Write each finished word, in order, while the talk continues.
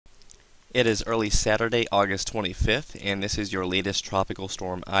It is early Saturday, August 25th, and this is your latest Tropical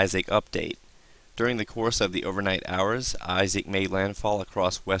Storm Isaac update. During the course of the overnight hours, Isaac made landfall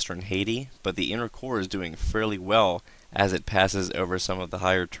across western Haiti, but the inner core is doing fairly well as it passes over some of the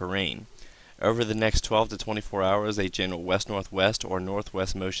higher terrain. Over the next 12 to 24 hours, a general west-northwest or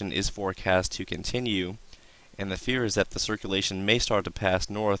northwest motion is forecast to continue, and the fear is that the circulation may start to pass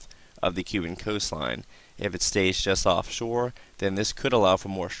north of the Cuban coastline. If it stays just offshore, then this could allow for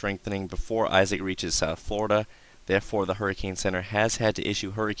more strengthening before Isaac reaches South Florida. Therefore, the Hurricane Center has had to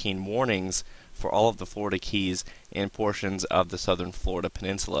issue hurricane warnings for all of the Florida Keys and portions of the southern Florida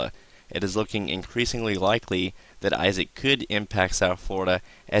peninsula. It is looking increasingly likely that Isaac could impact South Florida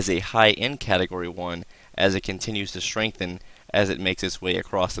as a high-end Category 1 as it continues to strengthen as it makes its way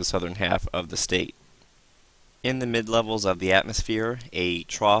across the southern half of the state. In the mid-levels of the atmosphere, a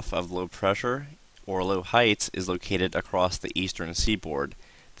trough of low pressure or low heights is located across the eastern seaboard.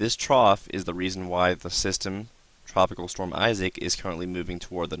 This trough is the reason why the system, Tropical Storm Isaac, is currently moving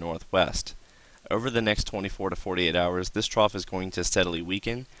toward the northwest. Over the next 24 to 48 hours, this trough is going to steadily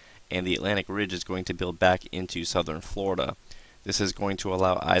weaken, and the Atlantic Ridge is going to build back into southern Florida. This is going to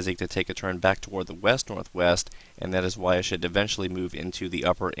allow Isaac to take a turn back toward the west-northwest, and that is why it should eventually move into the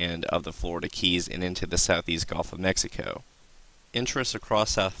upper end of the Florida Keys and into the southeast Gulf of Mexico. Interests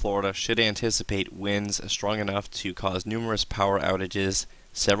across South Florida should anticipate winds strong enough to cause numerous power outages,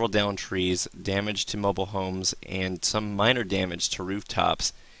 several downed trees, damage to mobile homes, and some minor damage to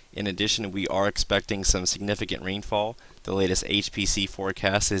rooftops. In addition, we are expecting some significant rainfall. The latest HPC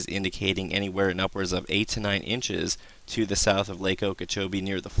forecast is indicating anywhere in upwards of 8 to 9 inches to the south of Lake Okeechobee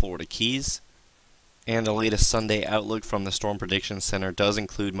near the Florida Keys. And the latest Sunday outlook from the Storm Prediction Center does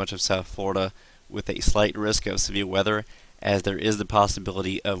include much of South Florida with a slight risk of severe weather, as there is the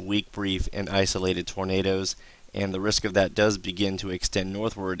possibility of weak, brief, and isolated tornadoes, and the risk of that does begin to extend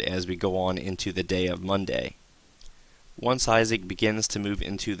northward as we go on into the day of Monday. Once Isaac begins to move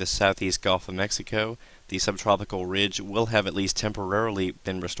into the southeast Gulf of Mexico, the subtropical ridge will have at least temporarily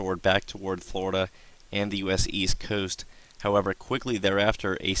been restored back toward Florida and the U.S. East Coast. However, quickly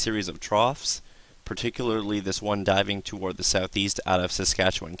thereafter, a series of troughs, particularly this one diving toward the southeast out of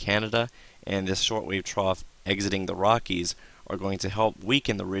Saskatchewan, Canada, and this shortwave trough exiting the Rockies, are going to help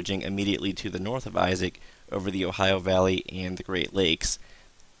weaken the ridging immediately to the north of Isaac over the Ohio Valley and the Great Lakes.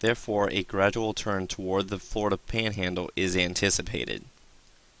 Therefore, a gradual turn toward the Florida Panhandle is anticipated.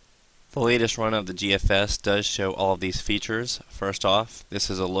 The latest run of the GFS does show all of these features. First off, this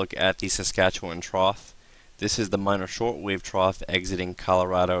is a look at the Saskatchewan trough. This is the minor shortwave trough exiting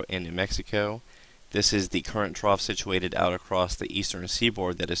Colorado and New Mexico. This is the current trough situated out across the eastern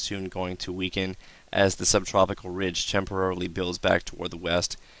seaboard that is soon going to weaken as the subtropical ridge temporarily builds back toward the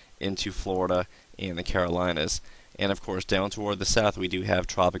west into Florida and the Carolinas. And of course, down toward the south, we do have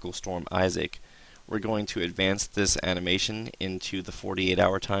Tropical Storm Isaac. We're going to advance this animation into the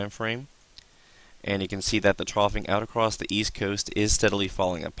 48-hour time frame. And you can see that the troughing out across the east coast is steadily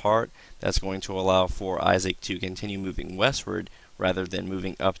falling apart. That's going to allow for Isaac to continue moving westward rather than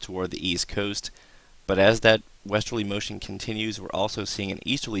moving up toward the east coast. But as that westerly motion continues, we're also seeing an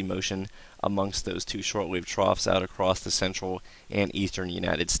easterly motion amongst those two shortwave troughs out across the central and eastern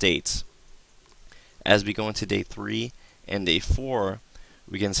United States. As we go into day 3 and day 4,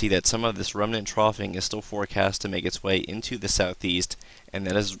 we can see that some of this remnant troughing is still forecast to make its way into the southeast, and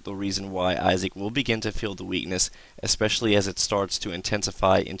that is the reason why Isaac will begin to feel the weakness, especially as it starts to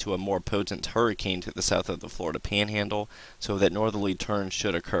intensify into a more potent hurricane to the south of the Florida Panhandle, so that northerly turns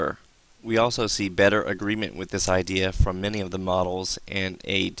should occur. We also see better agreement with this idea from many of the models, and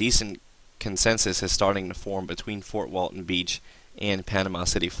a decent consensus is starting to form between Fort Walton Beach and Panama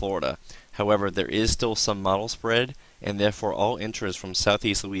City, Florida. However, there is still some model spread, and therefore all interest from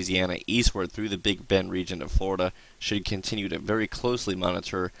southeast Louisiana eastward through the Big Bend region of Florida should continue to very closely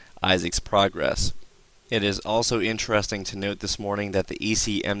monitor Isaac's progress. It is also interesting to note this morning that the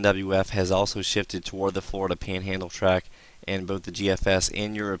ECMWF has also shifted toward the Florida Panhandle track, and both the GFS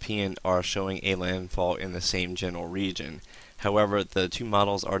and European are showing a landfall in the same general region. However, the two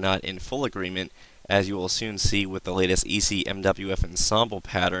models are not in full agreement, as you will soon see with the latest ECMWF ensemble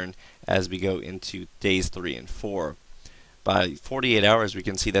pattern as we go into days 3 and 4. By 48 hours, we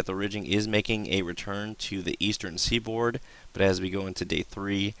can see that the ridging is making a return to the eastern seaboard, but as we go into day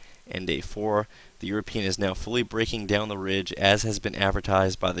 3 and day 4, the European is now fully breaking down the ridge, as has been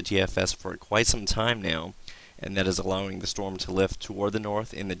advertised by the GFS for quite some time now, and that is allowing the storm to lift toward the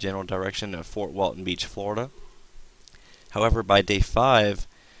north in the general direction of Fort Walton Beach, Florida. However, by day 5,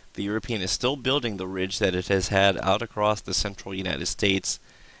 the European is still building the ridge that it has had out across the central United States,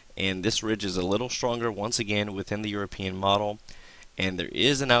 and this ridge is a little stronger once again within the European model, and there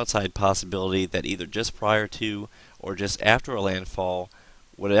is an outside possibility that either just prior to or just after a landfall,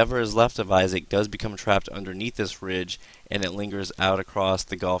 whatever is left of Isaac does become trapped underneath this ridge and it lingers out across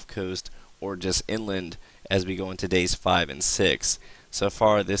the Gulf Coast or just inland as we go into days 5 and 6. So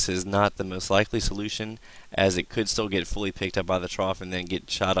far, this is not the most likely solution, as it could still get fully picked up by the trough and then get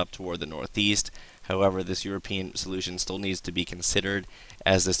shot up toward the northeast. However, this European solution still needs to be considered,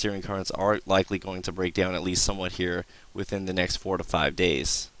 as the steering currents are likely going to break down at least somewhat here within the next 4 to 5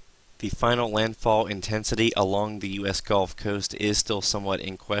 days. The final landfall intensity along the U.S. Gulf Coast is still somewhat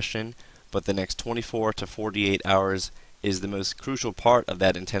in question, but the next 24 to 48 hours is the most crucial part of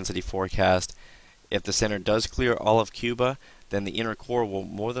that intensity forecast. If the center does clear all of Cuba, then the inner core will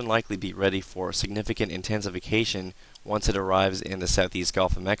more than likely be ready for significant intensification once it arrives in the southeast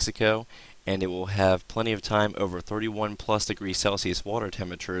Gulf of Mexico, and it will have plenty of time over 31 plus degrees Celsius water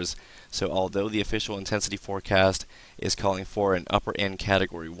temperatures. So although the official intensity forecast is calling for an upper end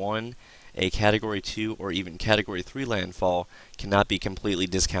category 1, a category 2 or even category 3 landfall cannot be completely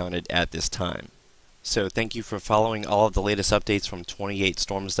discounted at this time. So thank you for following all of the latest updates from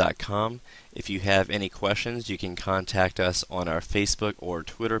 28storms.com. If you have any questions, you can contact us on our Facebook or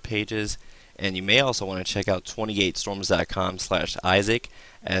Twitter pages, and you may also want to check out 28storms.com/Isaac,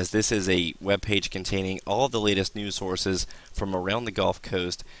 as this is a web page containing all of the latest news sources from around the Gulf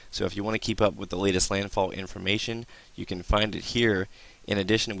Coast. So if you want to keep up with the latest landfall information, you can find it here. In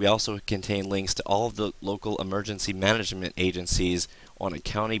addition, we also contain links to all of the local emergency management agencies on a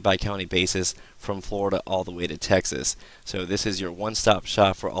county-by-county basis from Florida all the way to Texas. So this is your one-stop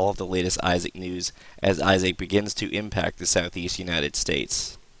shop for all of the latest Isaac news as Isaac begins to impact the southeast United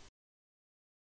States.